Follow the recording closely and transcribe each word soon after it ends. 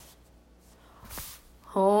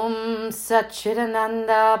Om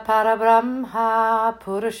Satchidananda Parabrahma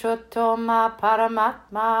Purushottama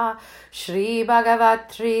Paramatma Shri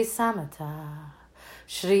Bhagavatri Samata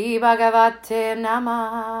Shri Bhagavate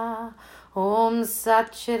Namaha. Om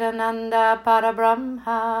Satchidananda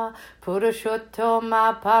Parabrahma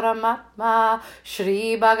Purushottama Paramatma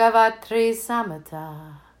Shri Bhagavatri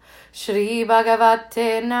Samata Shri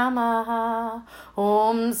Bhagavate Namaha.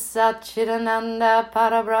 Om Satchidananda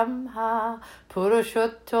Parabrahma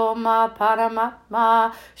Purushottama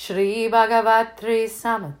Paramatma Shri Bhagavatri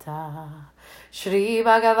Samata Shri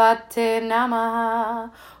Bhagavate Namaha.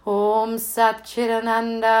 Om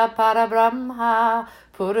Satchidananda Parabrahma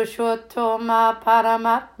Purushottama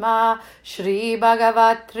Paramatma Shri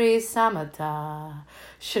Bhagavatri Samata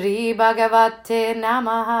Shri Bhagavate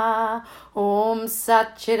Namaha. Om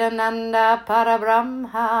Satchidananda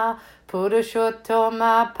Parabrahma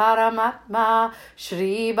Purushottama Paramatma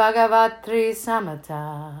Shri Bhagavatri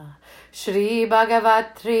Samata Shri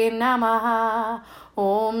Bhagavatri Namaha.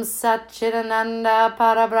 Om Satchidananda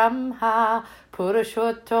Parabrahma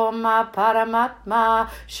Purushottama Paramatma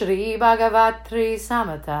Shri Bhagavatri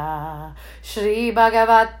Samata Shri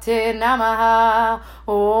Bhagavate Namaha.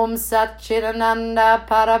 Om Satchidananda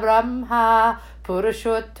Parabrahma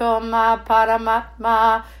Purushottama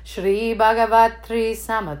Paramatma Shri Bhagavatri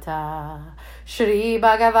Samata Shri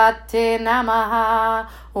Bhagavate Namaha.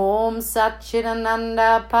 Om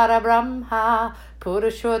Satchidananda Parabrahma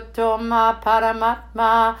Purushottama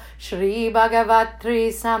Paramatma Shri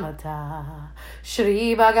Bhagavatri Samata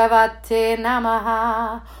Shri Bhagavate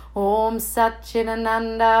Namaha. Om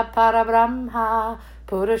Satchidananda Parabrahma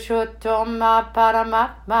Purushottama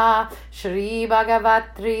Paramatma Shri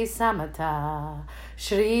Bhagavatri Samata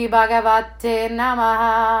Shri Bhagavate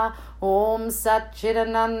Namaha. Om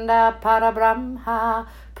Satchidananda Parabrahma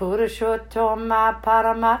Purushottama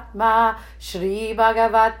Paramatma Shri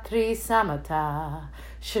Bhagavatri Samata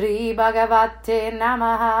Shri Bhagavate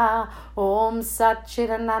Namaha. Om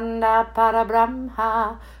Satchidananda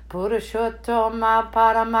Parabrahma Purushottama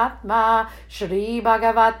Paramatma Shri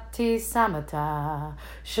Bhagavati Samata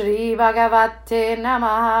Shri Bhagavate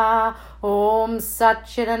Namaha. Om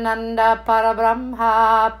Satchidananda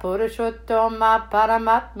Parabrahma Purushottama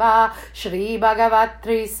Paramatma Shri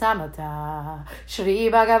Bhagavatri Samata Shri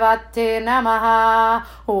Bhagavate Namaha.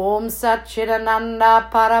 Om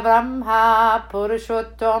Satchidananda Parabrahma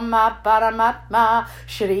Purushottama Paramatma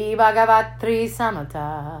Shri Bhagavatri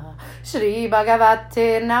Samata Shri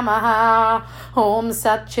Bhagavate Namaha. Om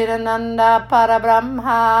Satchidananda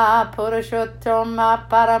Parabrahma Purushottama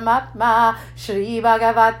Paramatma Shri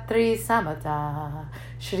Bhagavatri Samata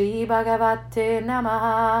Shri Bhagavate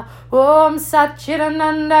Namaha. Om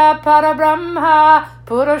Satchidananda Parabrahma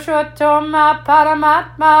Purushottama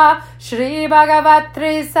Paramatma Shri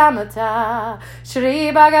Bhagavatri Samata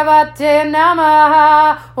Shri Bhagavate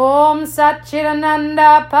Namaha. Om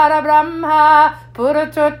Satchidananda Parabrahma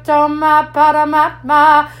Purushottama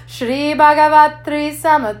Paramatma Shri Bhagavatri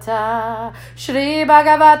Samata Shri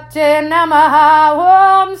Bhagavate Namaha.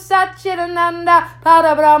 Om Satchidananda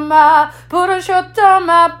Parabrahma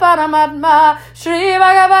Purushottama Paramatma Shri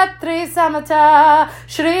Bhagavatri Samata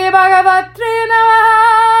Shri Bhagavatri Namaha.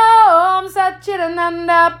 Om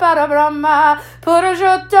Satchidananda Parabrahma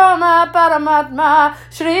Purushottama Paramatma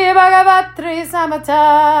Shri Bhagavatri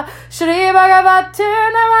Samata Shri Bhagavate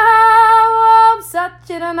Namaha. Om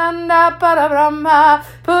Satchidananda Parabrahma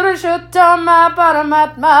Purushottama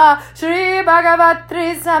Paramatma Shri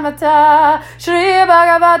Bhagavatri Samata Shri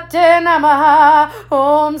Bhagavate Namaha.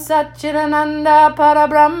 Om Satchidananda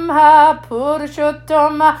Parabrahma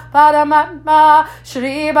Purushottama Paramatma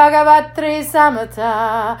Shri Bhagavatri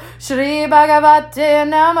Samata Shri Bhagavate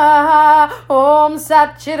Namaha. Om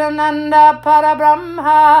Satchidananda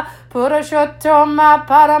Parabrahma Purushottama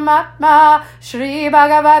Paramatma Shri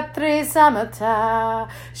Bhagavatri Samata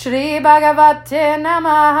Shri Bhagavate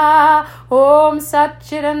Namaha. Om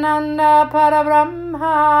Satchidananda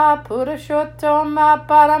Parabrahma Purushottama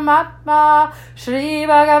Paramatma Shri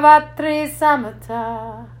Bhagavatri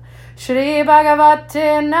Samata Shri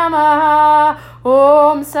Bhagavate Namaha.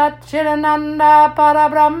 Om Satchidananda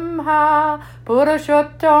Parabrahma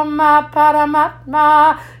Purushottama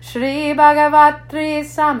Paramatma Shri Bhagavatri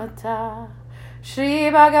Samata Shri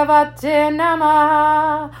Bhagavate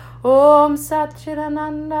Namaha. Om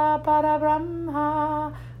Satchidananda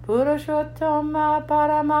Parabrahma Purushottama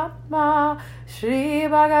Paramatma Shri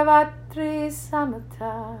Bhagavatri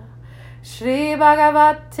Samata Shri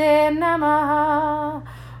Bhagavate Namaha.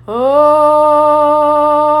 Om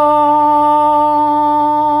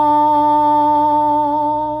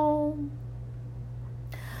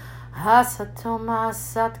Asatoma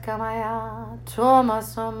Satgamaya,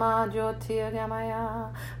 Tomasoma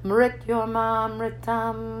Jyotirgamaya, Mrityorma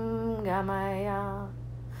Mritam Gamaya.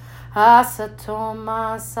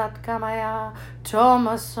 Asatoma Satgamaya,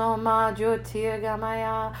 Tomasoma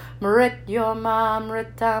Jyotirgamaya, Mrityorma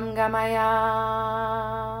Mritam Gamaya.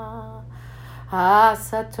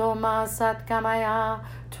 Asatoma Satgamaya,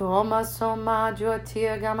 Tomasoma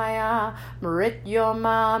Jyotirgamaya,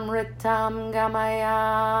 Mrityoma Mritam Gamaya.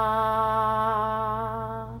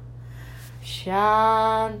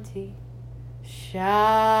 Shanti,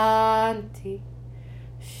 Shanti,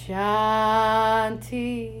 Shanti.